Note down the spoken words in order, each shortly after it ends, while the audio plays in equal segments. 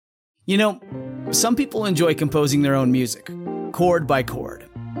You know, some people enjoy composing their own music, chord by chord,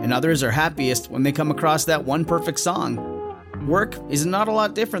 and others are happiest when they come across that one perfect song. Work is not a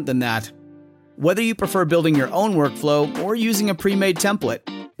lot different than that. Whether you prefer building your own workflow or using a pre-made template,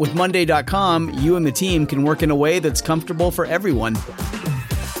 with Monday.com, you and the team can work in a way that's comfortable for everyone.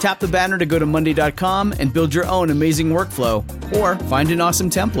 Tap the banner to go to Monday.com and build your own amazing workflow, or find an awesome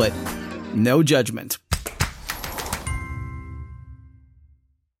template. No judgment.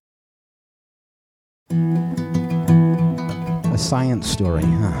 A science story,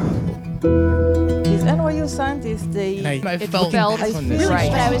 huh? These NYU scientists, I felt on this.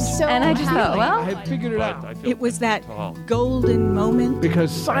 right. I was so and I just thought, well, I figured it out. It was that golden moment. Because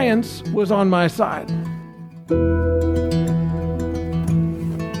science was on my side.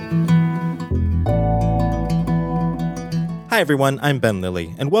 Hi everyone, I'm Ben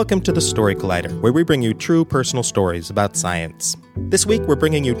Lilly, and welcome to the Story Collider, where we bring you true personal stories about science. This week, we're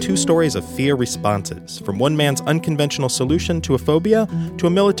bringing you two stories of fear responses, from one man's unconventional solution to a phobia, to a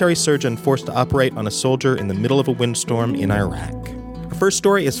military surgeon forced to operate on a soldier in the middle of a windstorm in Iraq. Our first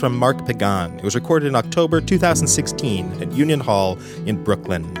story is from Mark Pagan. It was recorded in October 2016 at Union Hall in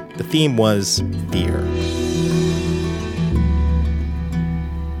Brooklyn. The theme was fear.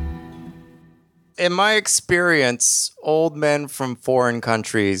 In my experience, old men from foreign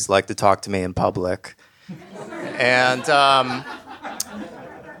countries like to talk to me in public. And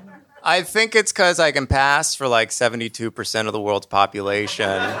I think it's because I can pass for like 72% of the world's population.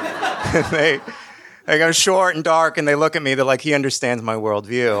 I'm short and dark, and they look at me, they're like, he understands my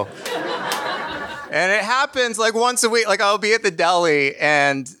worldview. And it happens like once a week. Like I'll be at the deli,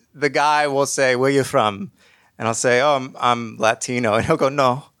 and the guy will say, where you from? And I'll say, oh, I'm Latino. And he'll go,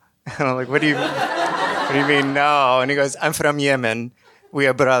 no. And I'm like, what do you mean, no? And he goes, I'm from Yemen. We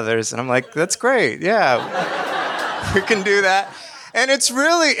are brothers. And I'm like, that's great. Yeah, we can do that. And it's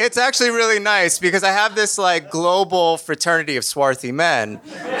actually really nice because I have this like global fraternity of swarthy men.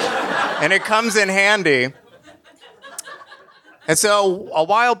 And it comes in handy. And so a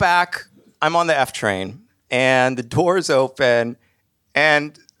while back, I'm on the F train and the doors open.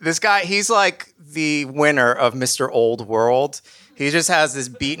 And this guy, he's like the winner of Mr. Old World. He just has this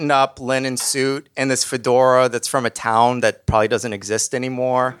beaten up linen suit and this fedora that's from a town that probably doesn't exist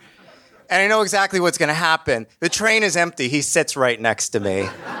anymore. And I know exactly what's going to happen. The train is empty. He sits right next to me.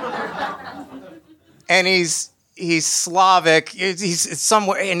 And he's Slavic. He's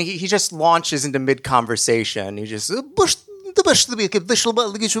somewhere, and he just launches into mid-conversation. He just... And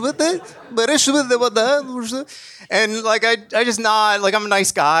like I just nod, like I'm a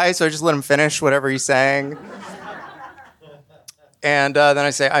nice guy, so I just let him finish whatever he's saying. And then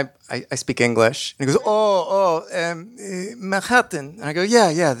I say, I speak English. And he goes, Manhattan. And I go,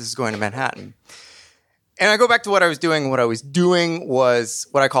 yeah, this is going to Manhattan. And I go back to what I was doing. What I was doing was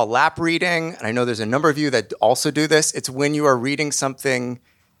what I call lap reading. And I know there's a number of you that also do this. It's when you are reading something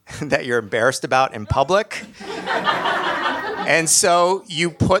that you're embarrassed about in public. And so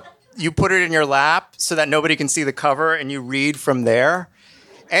you put it in your lap so that nobody can see the cover, and you read from there.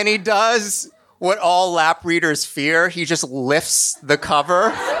 And he does what all lap readers fear. He just lifts the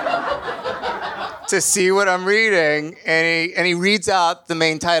cover to see what I'm reading, and he reads out the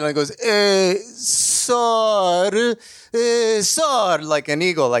main title and goes, Sor, like an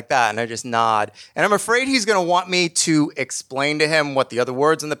eagle, like that. And I just nod. And I'm afraid he's going to want me to explain to him what the other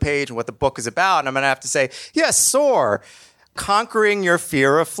words on the page and what the book is about. And I'm going to have to say, yes, Soar, conquering your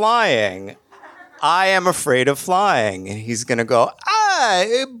fear of flying. I am afraid of flying. And he's going to go,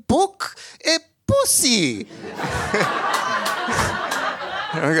 a book, a pussy.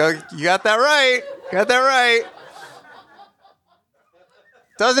 And I go, you got that right.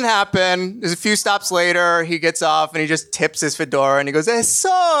 Doesn't happen. There's a few stops later, he gets off and he just tips his fedora and he goes,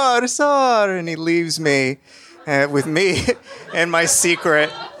 Sor, and he leaves me with me and my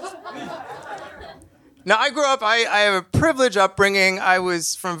secret. Now, I grew up, I have a privileged upbringing. I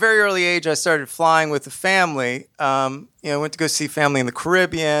was, from a very early age, I started flying with the family. I went to go see family in the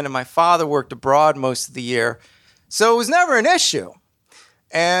Caribbean, and my father worked abroad most of the year. So it was never an issue.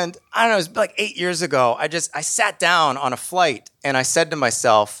 And I don't know, it was like 8 years ago, I sat down on a flight, and I said to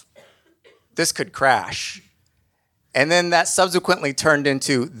myself, this could crash. And then that subsequently turned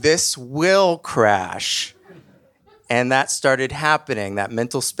into, this will crash. And that started happening, that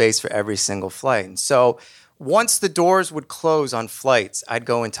mental space for every single flight. And so once the doors would close on flights, I'd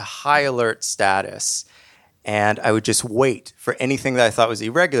go into high alert status. And I would just wait for anything that I thought was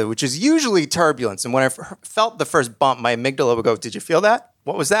irregular, which is usually turbulence. And when I felt the first bump, my amygdala would go, did you feel that?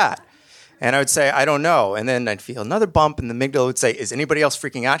 What was that? And I would say, I don't know. And then I'd feel another bump, and the amygdala would say, is anybody else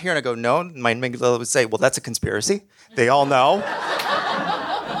freaking out here? And I go, no. And my amygdala would say, well, that's a conspiracy. They all know.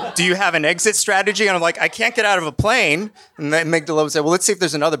 do you have an exit strategy? And I'm like, I can't get out of a plane. And the amygdala would say, well, let's see if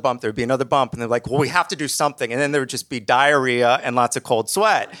there's another bump. There'd be another bump. And they're like, well, we have to do something. And then there would just be diarrhea and lots of cold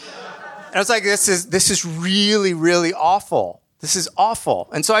sweat. And I was like, this is really, really awful. This is awful.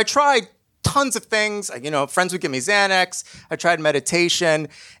 And so I tried tons of things. Friends would give me Xanax. I tried meditation.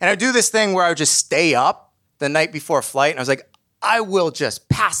 And I would do this thing where I would just stay up the night before a flight. And I was like, I will just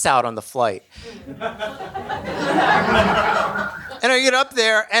pass out on the flight. And I get up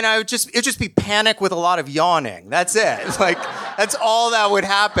there, and it'd just be panic with a lot of yawning. That's it. Like, that's all that would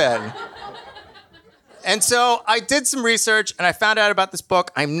happen. And so I did some research, and I found out about this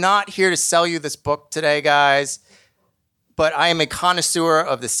book. I'm not here to sell you this book today, guys, but I am a connoisseur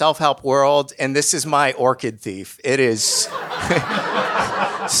of the self-help world, and this is my orchid thief. It is...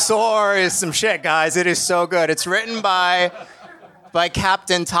 SOAR is some shit, guys. It is so good. It's written by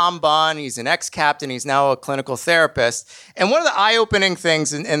Captain Tom Bunn. He's an ex-captain. He's now a clinical therapist. And one of the eye-opening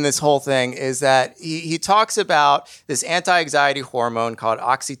things in this whole thing is that he talks about this anti-anxiety hormone called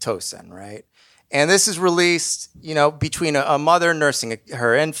oxytocin, right? And this is released, between a mother nursing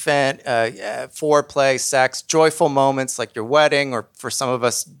her infant, foreplay, sex, joyful moments like your wedding, or for some of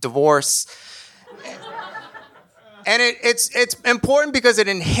us, divorce. And it's important because it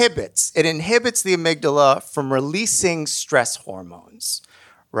inhibits the amygdala from releasing stress hormones,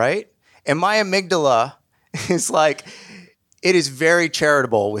 right? And my amygdala is it is very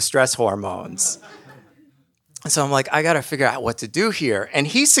charitable with stress hormones. So I'm like, I got to figure out what to do here. And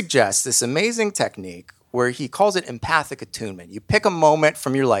he suggests this amazing technique where he calls it empathic attunement. You pick a moment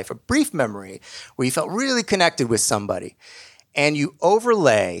from your life, a brief memory, where you felt really connected with somebody, and you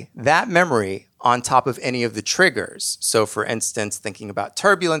overlay that memory on top of any of the triggers. So for instance, thinking about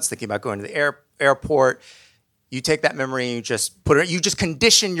turbulence, thinking about going to the airport, you take that memory and you just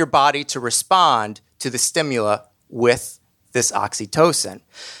condition your body to respond to the stimula with this oxytocin.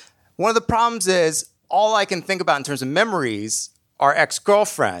 One of the problems is all I can think about in terms of memories are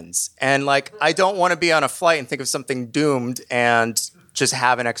ex-girlfriends. And I don't want to be on a flight and think of something doomed and just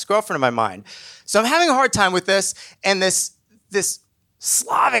have an ex-girlfriend in my mind. So I'm having a hard time with this. And this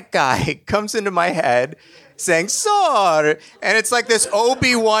Slavic guy comes into my head saying, "Sir," and it's like this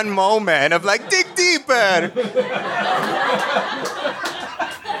Obi-Wan moment of dig deeper.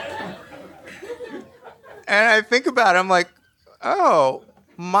 And I think about it, I'm like, oh,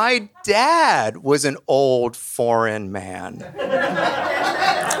 my dad was an old foreign man.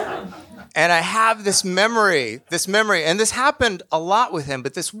 And I have this memory, and this happened a lot with him,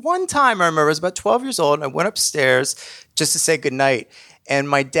 but this one time I remember I was about 12 years old, and I went upstairs just to say goodnight, and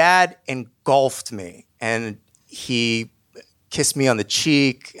my dad engulfed me, and he kissed me on the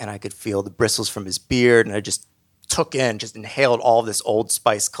cheek, and I could feel the bristles from his beard, and I just inhaled all of this Old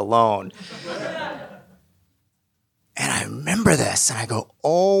Spice cologne. And I remember this, and I go,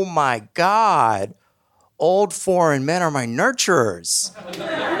 oh my God, old foreign men are my nurturers.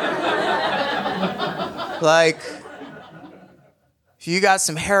 If you got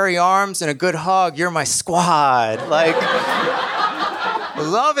some hairy arms and a good hug, you're my squad. I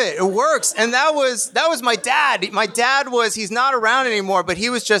love it. It works. And that was my dad. My dad he's not around anymore, but he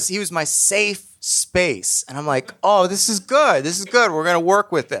was my safe space. And I'm like, oh, this is good. This is good. We're going to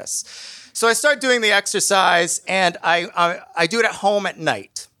work with this. So I start doing the exercise, and I do it at home at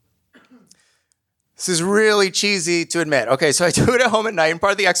night. This is really cheesy to admit. Okay, so I do it at home at night, and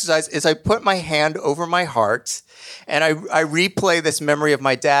part of the exercise is I put my hand over my heart, and I replay this memory of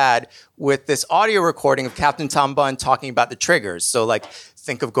my dad with this audio recording of Captain Tom Bunn talking about the triggers. So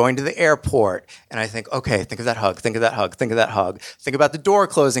think of going to the airport, and I think, okay, think of that hug, think of that hug, think of that hug. Think about the door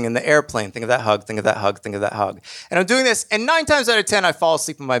closing in the airplane, think of that hug, think of that hug, think of that hug. And I'm doing this, and 9 times out of 10, I fall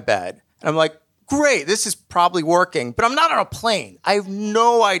asleep in my bed. And I'm like, great, this is probably working, but I'm not on a plane. I have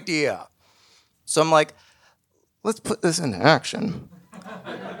no idea. So I'm like, let's put this into action.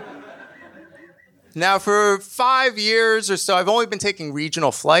 Now, for 5 years or so, I've only been taking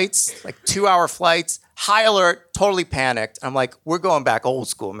regional flights, 2-hour flights, high alert, totally panicked. I'm like, we're going back old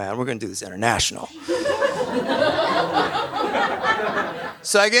school, man. We're going to do this international.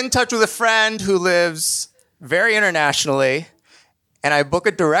 So I get in touch with a friend who lives very internationally, and I book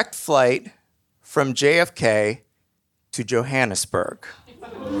a direct flight from JFK to Johannesburg.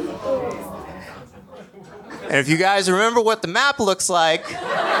 And if you guys remember what the map looks like,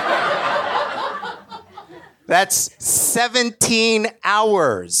 that's 17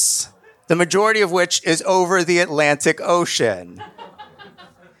 hours, the majority of which is over the Atlantic Ocean.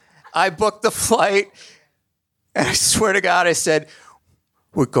 I booked the flight, and I swear to God, I said,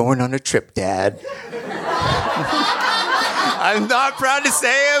 "We're going on a trip, Dad." I'm not proud to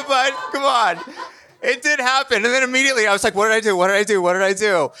say it, but come on. It did happen. And then immediately I was like, what did I do? What did I do? What did I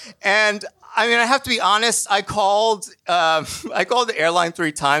do? And I mean, I have to be honest. I called the airline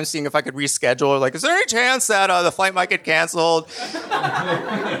 3 times, seeing if I could reschedule. Like, is there any chance that the flight might get canceled?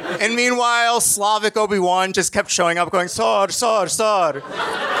 And meanwhile, Slavic Obi-Wan just kept showing up, going, "Sar, sar, sar."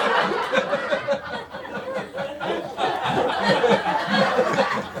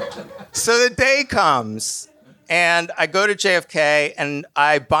 So the day comes, and I go to JFK, and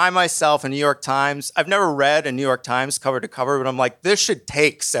I buy myself a New York Times. I've never read a New York Times cover to cover, but I'm like, this should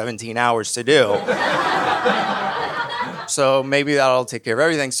take 17 hours to do. So maybe that'll take care of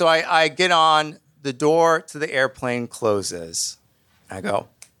everything. So I get on, the door to the airplane closes. I go,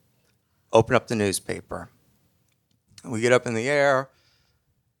 open up the newspaper. We get up in the air,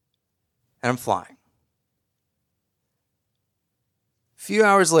 and I'm flying. A few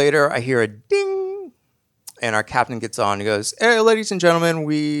hours later, I hear a ding, and our captain gets on. He goes, "Hey, ladies and gentlemen,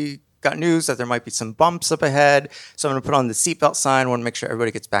 we got news that there might be some bumps up ahead, so I'm going to put on the seatbelt sign. I want to make sure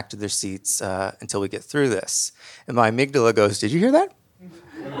everybody gets back to their seats until we get through this." And my amygdala goes, "Did you hear that?"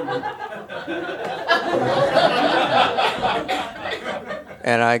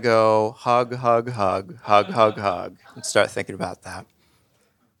 And I go, hug, hug, hug, hug, hug, hug, and start thinking about that.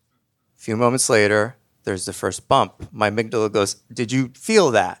 A few moments later, there's the first bump. My amygdala goes, "Did you feel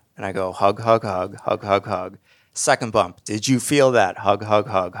that?" And I go, hug, hug, hug, hug, hug, hug. Second bump, "Did you feel that?" Hug, hug,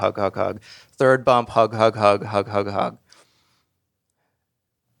 hug, hug, hug, hug. Third bump, hug, hug, hug, hug, hug, hug.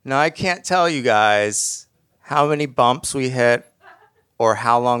 Now, I can't tell you guys how many bumps we hit or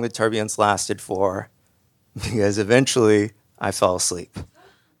how long the turbulence lasted for, because eventually I fell asleep.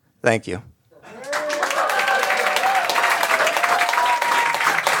 Thank you.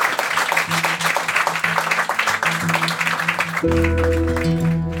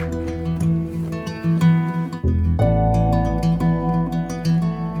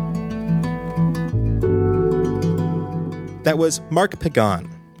 That was Mark Pagan.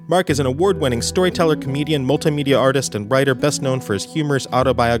 Mark is an award-winning storyteller, comedian, multimedia artist, and writer best known for his humorous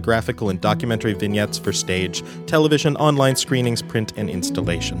autobiographical and documentary vignettes for stage, television, online screenings, print, and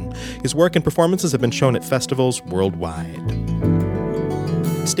installation. His work and performances have been shown at festivals worldwide.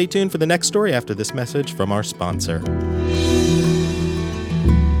 Stay tuned for the next story after this message from our sponsor.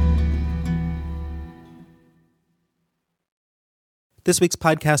 This week's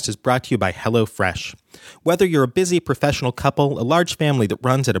podcast is brought to you by HelloFresh. Whether you're a busy professional couple, a large family that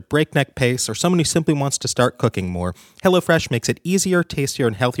runs at a breakneck pace, or someone who simply wants to start cooking more, HelloFresh makes it easier, tastier,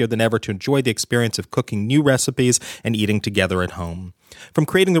 and healthier than ever to enjoy the experience of cooking new recipes and eating together at home. From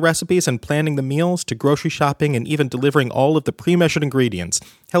creating the recipes and planning the meals, to grocery shopping and even delivering all of the pre-measured ingredients,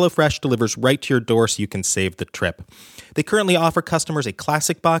 HelloFresh delivers right to your door so you can save the trip. They currently offer customers a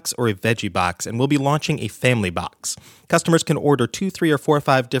classic box or a veggie box, and will be launching a family box. Customers can order 2, 3, or 4 or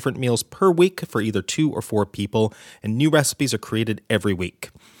 5 different meals per week for either 2 or 4 people, and new recipes are created every week.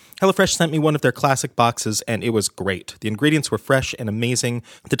 HelloFresh sent me one of their classic boxes, and it was great. The ingredients were fresh and amazing.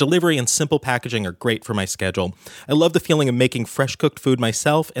 The delivery and simple packaging are great for my schedule. I love the feeling of making fresh-cooked food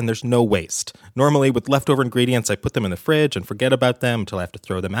myself, and there's no waste. Normally, with leftover ingredients, I put them in the fridge and forget about them until I have to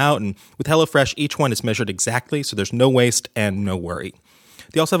throw them out, and with HelloFresh, each one is measured exactly, so there's no waste and no worry.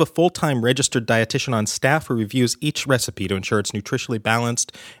 They also have a full-time registered dietitian on staff who reviews each recipe to ensure it's nutritionally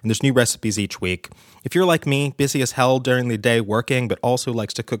balanced, and there's new recipes each week. If you're like me, busy as hell during the day working, but also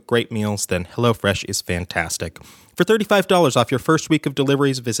likes to cook great meals, then HelloFresh is fantastic. For $35 off your first week of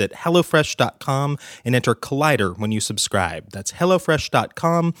deliveries, visit HelloFresh.com and enter Collider when you subscribe. That's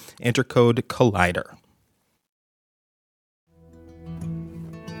HelloFresh.com, enter code Collider.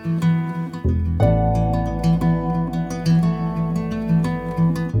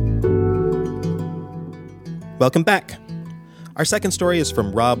 Welcome back. Our second story is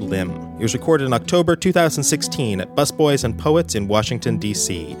from Rob Lim. It was recorded in October 2016 at Busboys and Poets in Washington,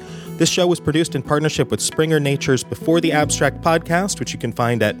 D.C. This show was produced in partnership with Springer Nature's Before the Abstract podcast, which you can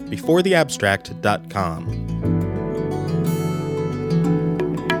find at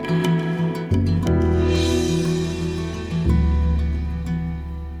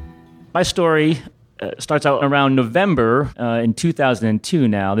My story starts out around November in 2002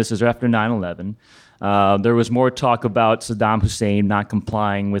 now. This is after 9/11. There was more talk about Saddam Hussein not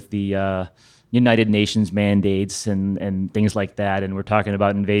complying with the United Nations mandates and things like that. And we're talking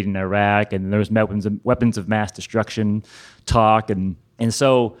about invading Iraq, and there was weapons of mass destruction talk. And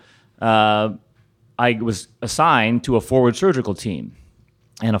so I was assigned to a forward surgical team.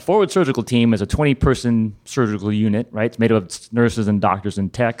 And a forward surgical team is a 20-person surgical unit, right? It's made up of nurses and doctors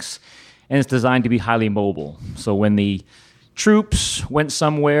and techs, and it's designed to be highly mobile. So when the troops went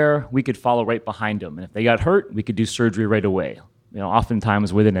somewhere, we could follow right behind them. And if they got hurt, we could do surgery right away,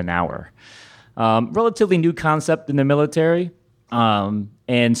 oftentimes within an hour. Relatively new concept in the military.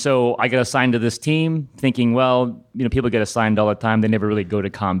 And so I got assigned to this team thinking, well, people get assigned all the time. They never really go to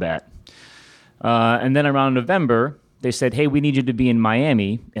combat. And then around November, they said, hey, we need you to be in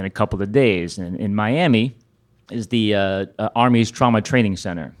Miami in a couple of days. And in Miami is the Army's Trauma Training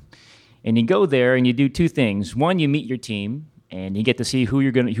Center. And you go there and you do two things. One, you meet your team and you get to see who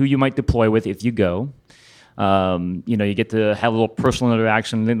you might deploy with if you go. You get to have a little personal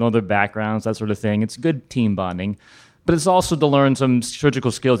interaction, know their backgrounds, that sort of thing. It's good team bonding. But it's also to learn some surgical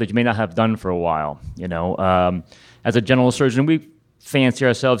skills that you may not have done for a while. As a general surgeon, we fancy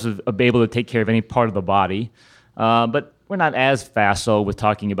ourselves as able to take care of any part of the body. But we're not as facile with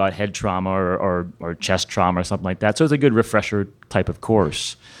talking about head trauma or chest trauma or something like that. So it's a good refresher type of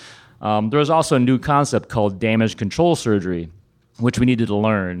course. There was also a new concept called damage control surgery, which we needed to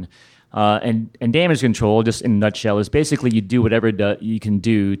learn. And damage control, just in a nutshell, is basically you do whatever you can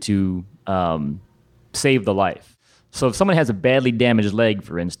do to save the life. So if someone has a badly damaged leg,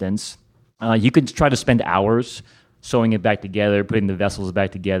 for instance, you could try to spend hours sewing it back together, putting the vessels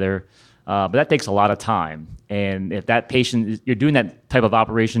back together, but that takes a lot of time. And if that patient, you're doing that type of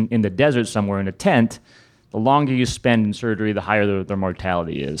operation in the desert somewhere in a tent, the longer you spend in surgery, the higher their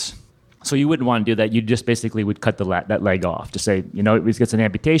mortality is. So you wouldn't want to do that. You just basically would cut that leg off. Just say, it gets an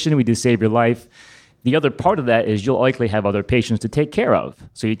amputation, we just save your life. The other part of that is you'll likely have other patients to take care of.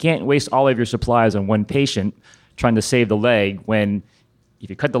 So you can't waste all of your supplies on one patient trying to save the leg when if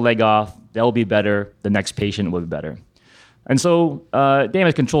you cut the leg off, they'll be better, the next patient will be better. And so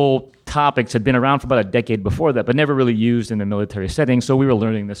damage control topics had been around for about a decade before that, but never really used in the military setting. So we were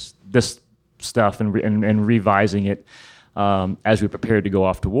learning this stuff and revising it as we prepared to go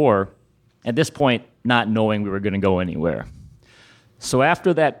off to war. At this point, not knowing we were going to go anywhere. So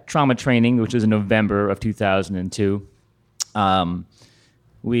after that trauma training, which was in November of 2002, I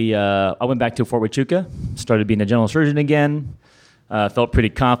went back to Fort Huachuca, started being a general surgeon again, felt pretty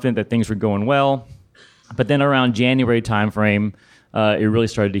confident that things were going well. But then around January timeframe, it really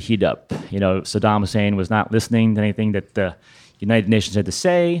started to heat up. Saddam Hussein was not listening to anything that the United Nations had to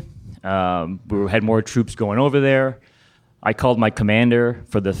say. We had more troops going over there. I called my commander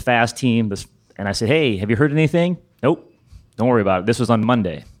for the FAST team, and I said, hey, have you heard anything? Nope, don't worry about it. This was on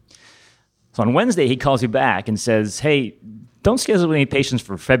Monday. So on Wednesday, he calls me back and says, hey, don't schedule any patients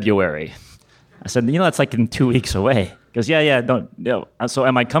for February. I said, that's like in 2 weeks away. He goes, yeah, don't. So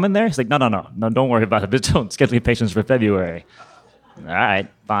am I coming there? He's like, no, don't worry about it. Just don't schedule any patients for February. All right,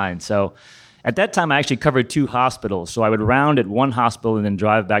 fine. So at that time, I actually covered 2 hospitals. So I would round at one hospital and then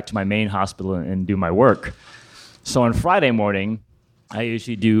drive back to my main hospital and do my work. So on Friday morning, I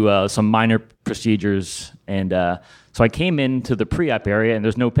usually do some minor procedures. And so I came into the pre-op area, and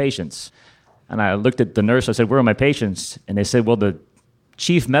there's no patients. And I looked at the nurse. I said, where are my patients? And they said, well, the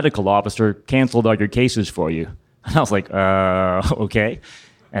chief medical officer canceled all your cases for you. And I was like, okay.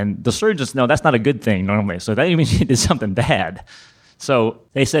 And the surgeons, no, that's not a good thing normally. So that means he did something bad. So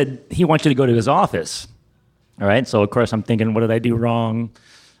they said, he wants you to go to his office. All right. So, of course, I'm thinking, what did I do wrong?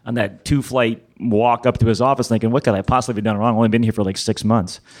 On that 2-flight walk up to his office thinking, what could I possibly have done wrong? I've only been here for like 6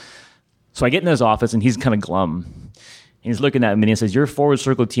 months. So I get in his office, and he's kind of glum. He's looking at me, and he says, your forward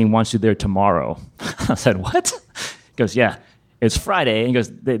circle team wants you there tomorrow. I said, what? He goes, yeah, it's Friday. And he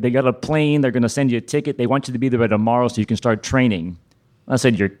goes, they got a plane. They're going to send you a ticket. They want you to be there by tomorrow so you can start training. I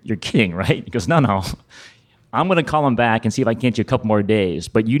said, you're kidding, right? He goes, no. I'm going to call him back and see if I can get you a couple more days.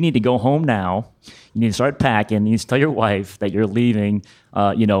 But you need to go home now. You need to start packing. You need to tell your wife that you're leaving,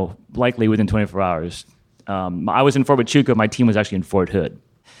 likely within 24 hours. I was in Fort Huachuca. My team was actually in Fort Hood.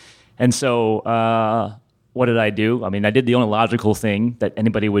 And so what did I do? I mean, I did the only logical thing that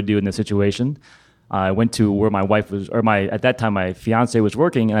anybody would do in this situation. I went to where my wife was, at that time, my fiance was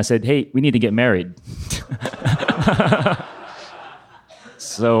working, and I said, hey, we need to get married.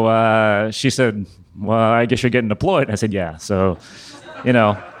 So she said, well, I guess you're getting deployed. I said, yeah. So,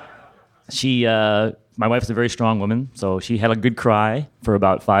 my wife is a very strong woman, so she had a good cry for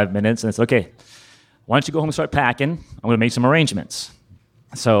about 5 minutes, and I said, okay, why don't you go home and start packing? I'm going to make some arrangements.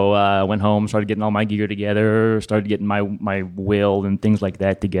 So I went home, started getting all my gear together, started getting my will and things like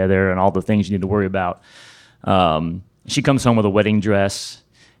that together and all the things you need to worry about. She comes home with a wedding dress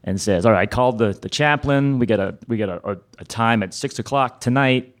and says, all right, I called the chaplain. We got a time at 6 o'clock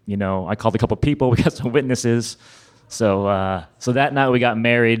tonight. I called a couple of people. We got some witnesses. So that night we got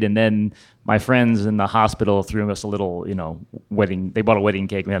married, and then my friends in the hospital threw us a little, wedding. They bought a wedding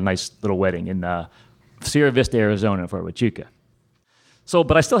cake. We had a nice little wedding in Sierra Vista, Arizona, Fort Huachuca. So,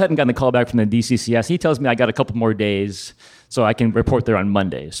 but I still hadn't gotten the call back from the DCCS. He tells me I got a couple more days so I can report there on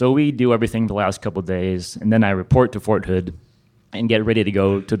Monday. So we do everything the last couple of days, and then I report to Fort Hood and get ready to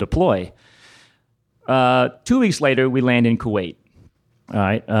go to deploy. 2 weeks later, we land in Kuwait. All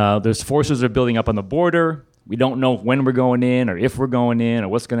right. There's forces that are building up on the border. We don't know when we're going in or if we're going in or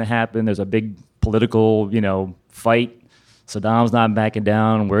what's going to happen. There's a big political, fight. Saddam's not backing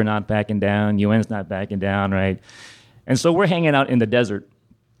down. We're not backing down. UN's not backing down, right? And so we're hanging out in the desert.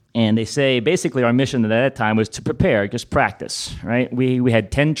 And they say basically our mission at that time was to prepare, just practice, right? We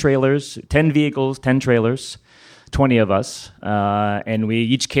had 10 trailers, 10 vehicles, 10 trailers, 20 of us, and we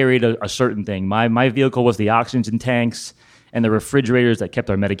each carried a certain thing. My vehicle was the oxygen tanks and the refrigerators that kept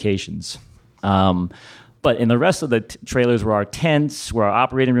our medications. But in the rest of the trailers were our tents, were our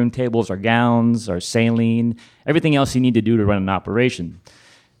operating room tables, our gowns, our saline, everything else you need to do to run an operation.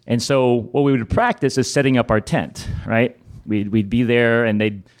 And so what we would practice is setting up our tent, right? We'd be there, and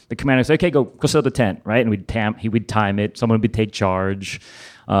the commander would say, "Okay, go set up the tent," right? And he would time it. Someone would take charge.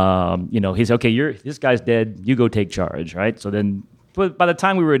 He'd say, "Okay, this guy's dead. You go take charge," right? So then, but by the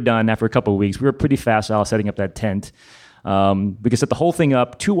time we were done, after a couple of weeks, we were pretty fast out setting up that tent. We could set the whole thing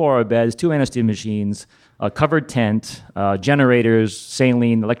up: 2 aura beds, 2 anesthesia machines, a covered tent, generators,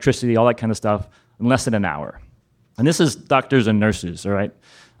 saline, electricity, all that kind of stuff in less than an hour. And this is doctors and nurses, all right?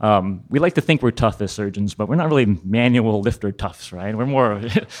 We like to think we're tough as surgeons, but we're not really manual lifter toughs, right? We're more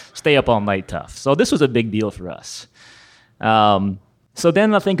stay up all night tough. So this was a big deal for us. So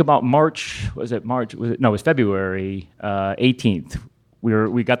then I think about it was February 18th.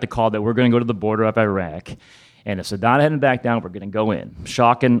 We got the call that we're going to go to the border of Iraq. And if Saddam hadn't backed down, we're going to go in.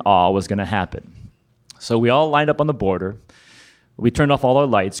 Shock and awe was going to happen. So we all lined up on the border. We turned off all our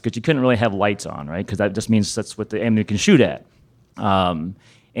lights because you couldn't really have lights on, right? Because that just means that's what the enemy can shoot at.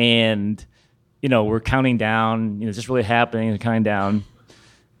 And we're counting down. It's just really happening. We're counting down.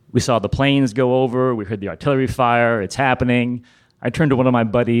 We saw the planes go over. We heard the artillery fire. It's happening. I turned to one of my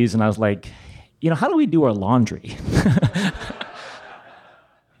buddies and I was like, how do we do our laundry?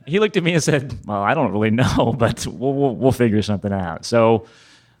 He looked at me and said, "Well, I don't really know, but we'll figure something out." So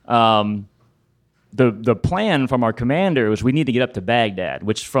the plan from our commander was we need to get up to Baghdad,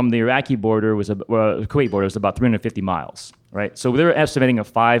 which from the Iraqi border Kuwait border was about 350 miles, right? So they were estimating a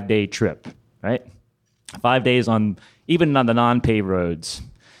 5-day trip, right? 5 days even on the non-paved roads.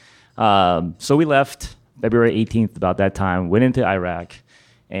 So we left February 18th about that time, went into Iraq,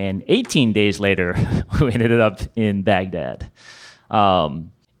 and 18 days later, we ended up in Baghdad.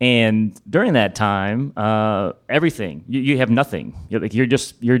 And during that time, everything, you have nothing. You're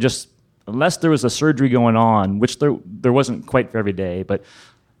just unless there was a surgery going on, which there wasn't quite for every day, but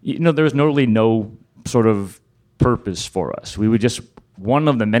there was really no sort of purpose for us. We were just one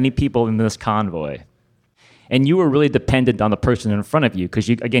of the many people in this convoy. And you were really dependent on the person in front of you because,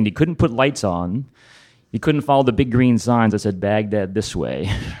 you couldn't put lights on. You couldn't follow the big green signs that said Baghdad this way,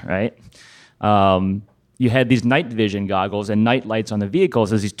 right? You had these night vision goggles and night lights on the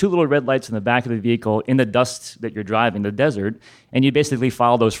vehicles. There's these 2 little red lights in the back of the vehicle in the dust that you're driving, the desert, and you basically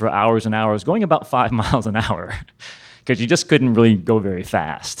follow those for hours and hours, going about 5 miles an hour because you just couldn't really go very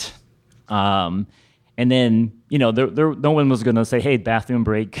fast. And then, no one was going to say, "Hey, bathroom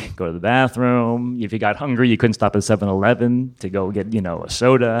break, go to the bathroom." If you got hungry, you couldn't stop at 7-Eleven to go get, a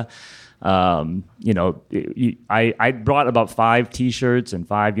soda. I brought about 5 T-shirts and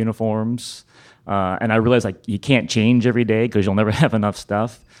 5 uniforms. And I realized you can't change every day because you'll never have enough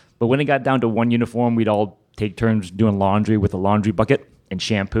stuff. But when it got down to 1 uniform, we'd all take turns doing laundry with a laundry bucket and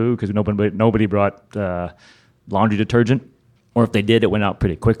shampoo because nobody brought laundry detergent. Or if they did, it went out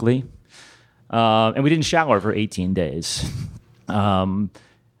pretty quickly. And we didn't shower for 18 days.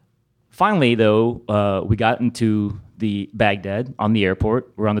 Finally, though, we got into the Baghdad on the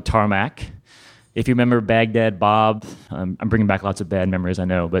airport. We're on the tarmac. If you remember Baghdad Bob, I'm bringing back lots of bad memories, I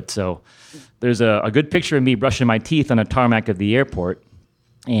know. But so there's a good picture of me brushing my teeth on a tarmac of the airport.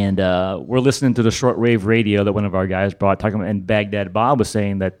 And we're listening to the shortwave radio that one of our guys brought. And Baghdad Bob was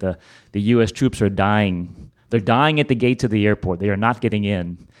saying that the U.S. troops are dying. They're dying at the gates of the airport. They are not getting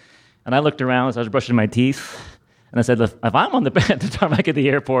in. And I looked around as I was brushing my teeth. And I said, if I'm on the tarmac at the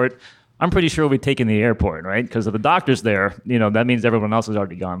airport, I'm pretty sure we'll be taking the airport, right? Because if the doctor's there, that means everyone else has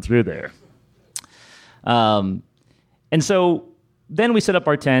already gone through there. And so then we set up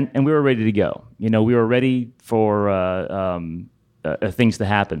our tent and we were ready to go. We were ready for things to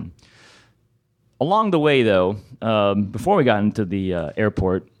happen. Along the way, though, before we got into the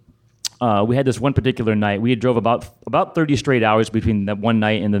airport, we had this one particular night. We had drove about 30 straight hours between that one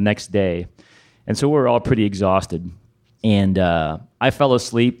night and the next day. And so we were all pretty exhausted. And I fell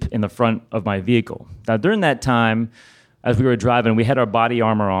asleep in the front of my vehicle. Now, during that time, as we were driving, we had our body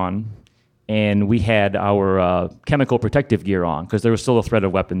armor on. And we had our chemical protective gear on because there was still a threat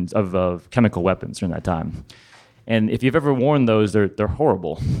of weapons, of chemical weapons during that time. And if you've ever worn those, they're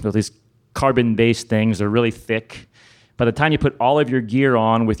horrible. They're these carbon-based things. They're really thick. By the time you put all of your gear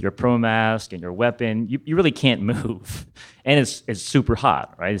on with your pro mask and your weapon, you really can't move. And it's super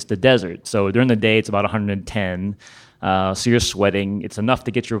hot, right? It's the desert. So during the day, it's about 110. So you're sweating. It's enough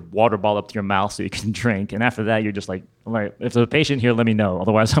to get your water bottle up to your mouth so you can drink. And after that, you're just like, all right, if there's a patient here, let me know.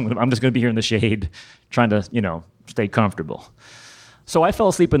 Otherwise, I'm just going to be here in the shade trying to, stay comfortable. So I fell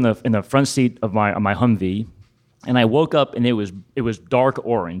asleep in the front seat of my Humvee, and I woke up and it was dark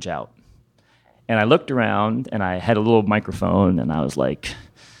orange out. And I looked around and I had a little microphone and I was like,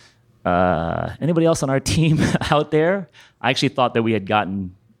 anybody else on our team out there? I actually thought that we had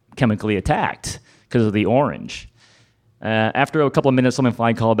gotten chemically attacked because of the orange. After a couple of minutes, someone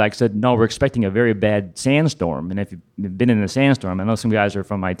finally called back and said, no, we're expecting a very bad sandstorm. And if you've been in a sandstorm, I know some guys are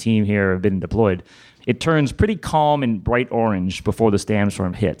from my team here have been deployed, it turns pretty calm and bright orange before the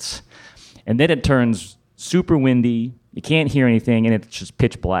sandstorm hits. And then it turns super windy, you can't hear anything, and it's just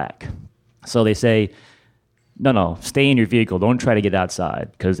pitch black. So they say, no, stay in your vehicle. Don't try to get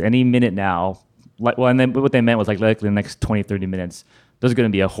outside, because any minute now, and then what they meant was likely the next 20, 30 minutes, there's going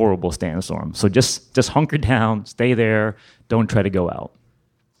to be a horrible sandstorm. So just hunker down, stay there, don't try to go out.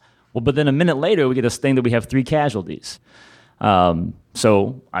 Well, but then a minute later, we get this thing that we have 3 casualties.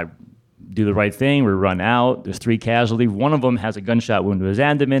 So I do the right thing, we run out, there's 3 casualties. One of them has a gunshot wound to his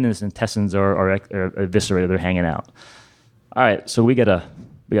abdomen, and his intestines are eviscerated, they're hanging out. All right, so we got to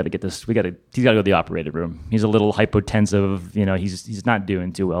get this. He's got to go to the operating room. He's a little hypotensive. He's not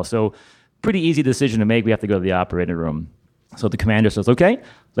doing too well. So pretty easy decision to make. We have to go to the operating room. So the commander says, okay,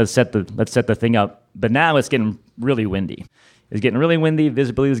 let's set the thing up. But now it's getting really windy. It's getting really windy.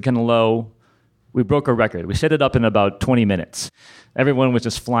 Visibility is kind of low. We broke a record. We set it up in about 20 minutes. Everyone was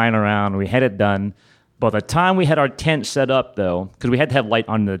just flying around. We had it done. By the time we had our tent set up, though, because we had to have light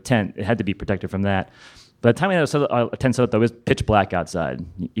on the tent, it had to be protected from that. By the time we had a tent set up, though, it was pitch black outside.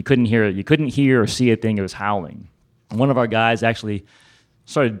 You couldn't hear or see a thing. It was howling. And one of our guys actually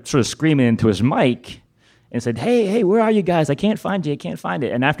started sort of screaming into his mic and said, hey, where are you guys? I can't find you. I can't find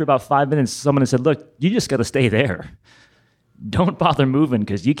it. And after about 5 minutes, someone said, look, you just got to stay there. Don't bother moving,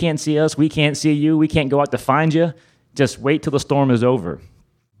 because you can't see us. We can't see you. We can't go out to find you. Just wait till the storm is over.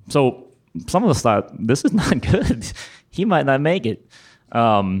 So some of us thought, this is not good. He might not make it.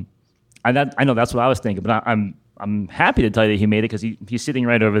 I know that's what I was thinking, but I'm happy to tell you that he made it, because he's sitting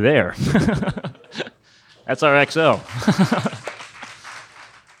right over there. That's our XO.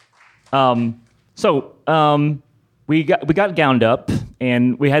 We got gowned up,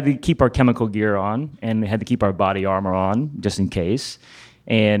 and we had to keep our chemical gear on, and we had to keep our body armor on just in case.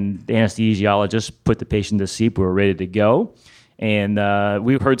 And the anesthesiologist put the patient to sleep. We were ready to go, and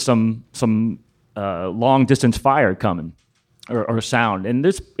we heard some long distance fire coming. Or sound. And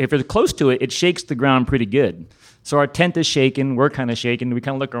if it's close to it, it shakes the ground pretty good. So our tent is shaking, we're kind of shaking, we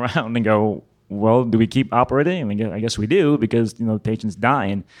kind of look around and go, well, do we keep operating? I guess we do, because the patient's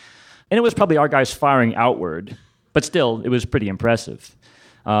dying. And it was probably our guys firing outward, but still, it was pretty impressive.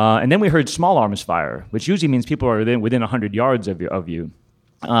 And then we heard small arms fire, which usually means people are within 100 yards of you.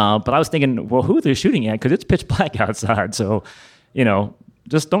 But I was thinking, well, who are they shooting at? Because it's pitch black outside, so,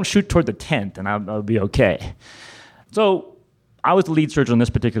 just don't shoot toward the tent, and I'll be okay. So I was the lead surgeon in this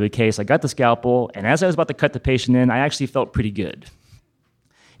particular case. I got the scalpel, and as I was about to cut the patient in, I actually felt pretty good.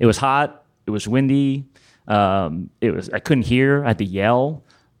 It was hot. It was windy. I couldn't hear. I had to yell.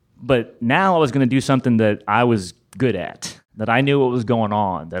 But now I was going to do something that I was good at, that I knew what was going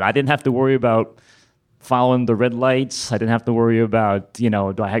on, that I didn't have to worry about following the red lights. I didn't have to worry about,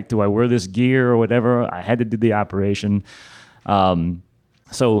 do I wear this gear or whatever. I had to do the operation.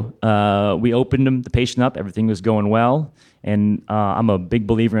 So we opened the patient up. Everything was going well. And I'm a big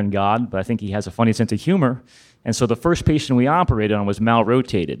believer in God, but I think he has a funny sense of humor. And so the first patient we operated on was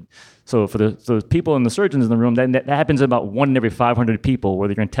malrotated. So for the people and the surgeons in the room, that happens about 1 in every 500 people, where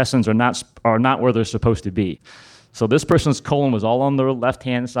their intestines are not where they're supposed to be. So this person's colon was all on the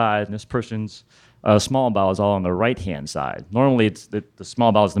left-hand side, and this person's small bowel is all on the right-hand side. Normally, it's the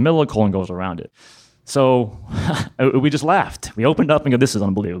small bowel is the middle, the colon goes around it. So we just laughed. We opened up and go, this is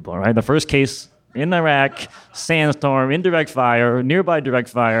unbelievable, right? The first case in Iraq, sandstorm, indirect fire, nearby direct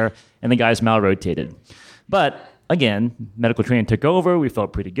fire, and the guy's malrotated. But again, medical training took over. We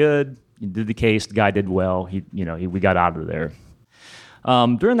felt pretty good. He did the case. The guy did well. We got out of there.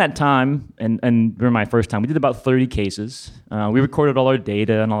 During that time, and during my first time, we did about 30 cases. We recorded all our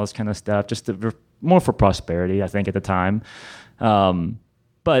data and all this kind of stuff, more for prosperity, I think, at the time.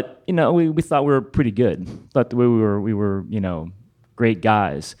 But we thought we were pretty good. Thought we were great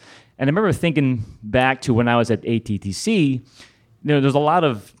guys. And I remember thinking back to when I was at ATTC, there's a lot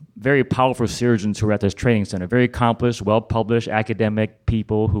of very powerful surgeons who are at this training center, very accomplished, well-published academic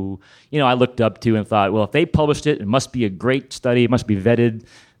people who, I looked up to and thought, well, if they published it, it must be a great study, it must be vetted,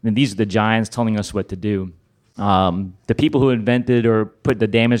 and these are the giants telling us what to do. The people who invented or put the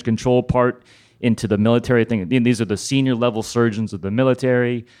damage control part into the military thing, these are the senior level surgeons of the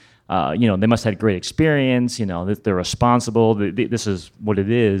military. They must have had great experience, that they're responsible, this is what it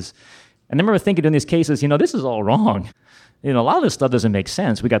is. And I remember thinking in these cases, this is all wrong. A lot of this stuff doesn't make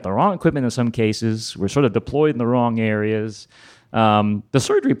sense. We got the wrong equipment in some cases. We're sort of deployed in the wrong areas. The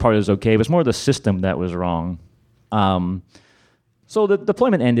surgery part is okay, but it's more the system that was wrong. So the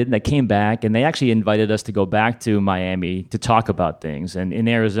deployment ended, and I came back, and they actually invited us to go back to Miami to talk about things. And in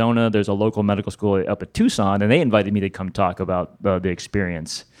Arizona, there's a local medical school up at Tucson, and they invited me to come talk about the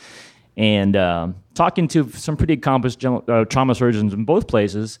experience. And talking to some pretty accomplished trauma surgeons in both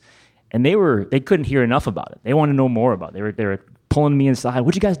places, and they couldn't hear enough about it. They wanted to know more about it. They were pulling me inside.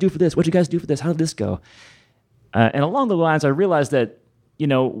 What'd you guys do for this? What'd you guys do for this? How did this go? And along the lines, I realized that,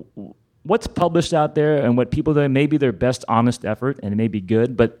 what's published out there and what people do may be their best honest effort, and it may be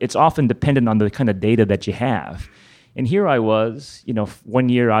good, but it's often dependent on the kind of data that you have. And here I was, 1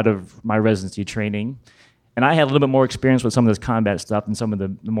 year out of my residency training, and I had a little bit more experience with some of this combat stuff than some of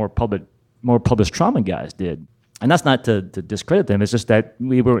the more published trauma guys did. And that's not to discredit them. It's just that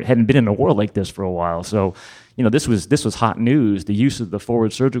we hadn't been in a war like this for a while. So, this was hot news. The use of the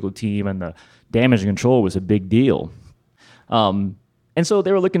forward surgical team and the damage control was a big deal. And so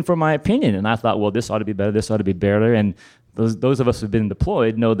they were looking for my opinion, and I thought, well, this ought to be better. This ought to be better. And those of us who've been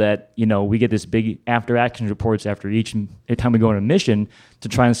deployed know that we get this big after action reports every time we go on a mission to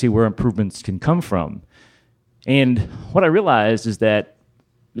try and see where improvements can come from. And what I realized is that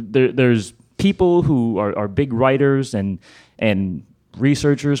there's people who are big writers and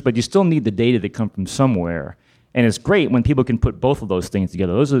researchers, but you still need the data to come from somewhere. And it's great when people can put both of those things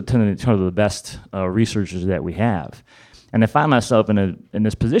together. Those are some of the best researchers that we have. And I found myself in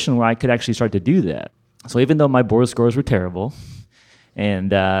this position where I could actually start to do that. So even though my board scores were terrible,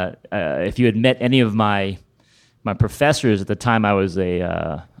 and if you had met any of my professors at the time I was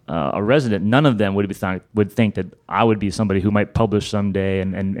a resident, none of them would think that I would be somebody who might publish someday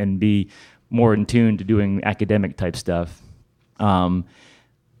and be more in tune to doing academic type stuff.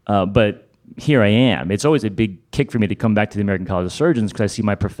 But here I am. It's always a big kick for me to come back to the American College of Surgeons because I see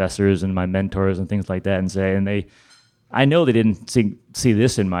my professors and my mentors and things like that I know they didn't see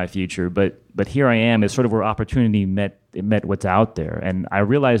this in my future, but here I am. It's sort of where opportunity met what's out there. And I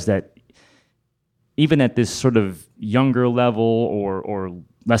realized that even at this sort of younger level or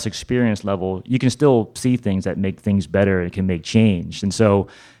less experienced level, you can still see things that make things better and can make change. And so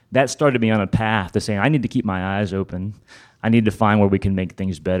that started me on a path to saying, I need to keep my eyes open. I need to find where we can make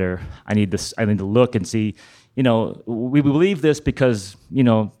things better. I need to look and see, we believe this because,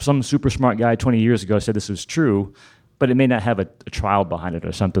 some super smart guy 20 years ago said this was true, but it may not have a trial behind it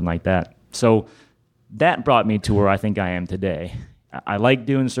or something like that. So that brought me to where I think I am today. I like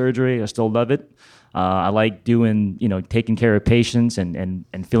doing surgery. I still love it. I like doing, taking care of patients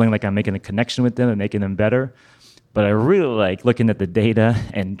and feeling like I'm making a connection with them and making them better. But I really like looking at the data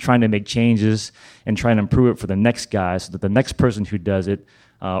and trying to make changes and trying to improve it for the next guy so that the next person who does it,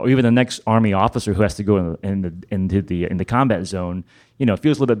 or even the next Army officer who has to go in the combat zone, feels a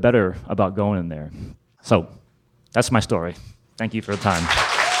little bit better about going in there. So that's my story. Thank you for the time.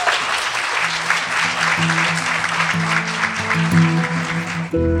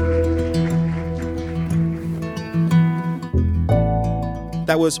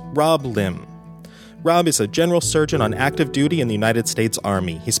 That was Rob Lim. Rob is a general surgeon on active duty in the United States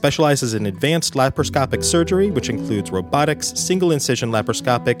Army. He specializes in advanced laparoscopic surgery, which includes robotics, single-incision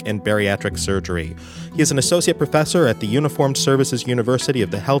laparoscopic, and bariatric surgery. He is an associate professor at the Uniformed Services University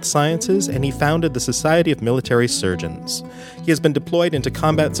of the Health Sciences, and he founded the Society of Military Surgeons. He has been deployed into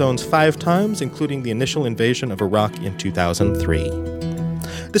combat zones 5 times, including the initial invasion of Iraq in 2003.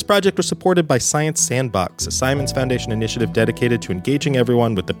 This project was supported by Science Sandbox, a Simons Foundation initiative dedicated to engaging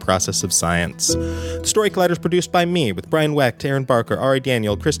everyone with the process of science. The Story Collider is produced by me, with Brian Wecht, Aaron Barker, Ari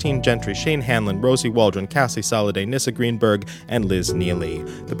Daniel, Christine Gentry, Shane Hanlon, Rosie Waldron, Cassie Soliday, Nissa Greenberg, and Liz Neely.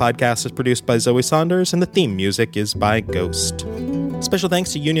 The podcast is produced by Zoe Saunders, and the theme music is by Ghost. Special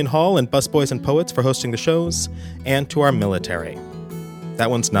thanks to Union Hall and Busboys and Poets for hosting the shows, and to our military. That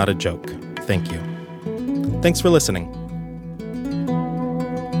one's not a joke. Thank you. Thanks for listening.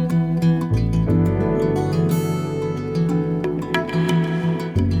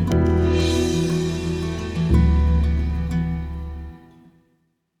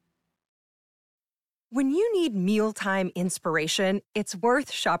 When you need mealtime inspiration, it's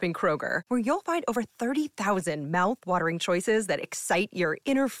worth shopping Kroger, where you'll find over 30,000 mouth-watering choices that excite your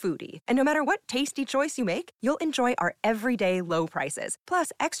inner foodie. And no matter what tasty choice you make, you'll enjoy our everyday low prices,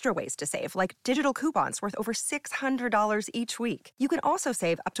 plus extra ways to save, like digital coupons worth over $600 each week. You can also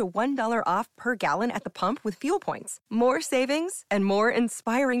save up to $1 off per gallon at the pump with fuel points. More savings and more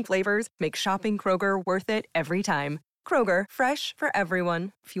inspiring flavors make shopping Kroger worth it every time. Kroger, fresh for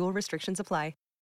everyone. Fuel restrictions apply.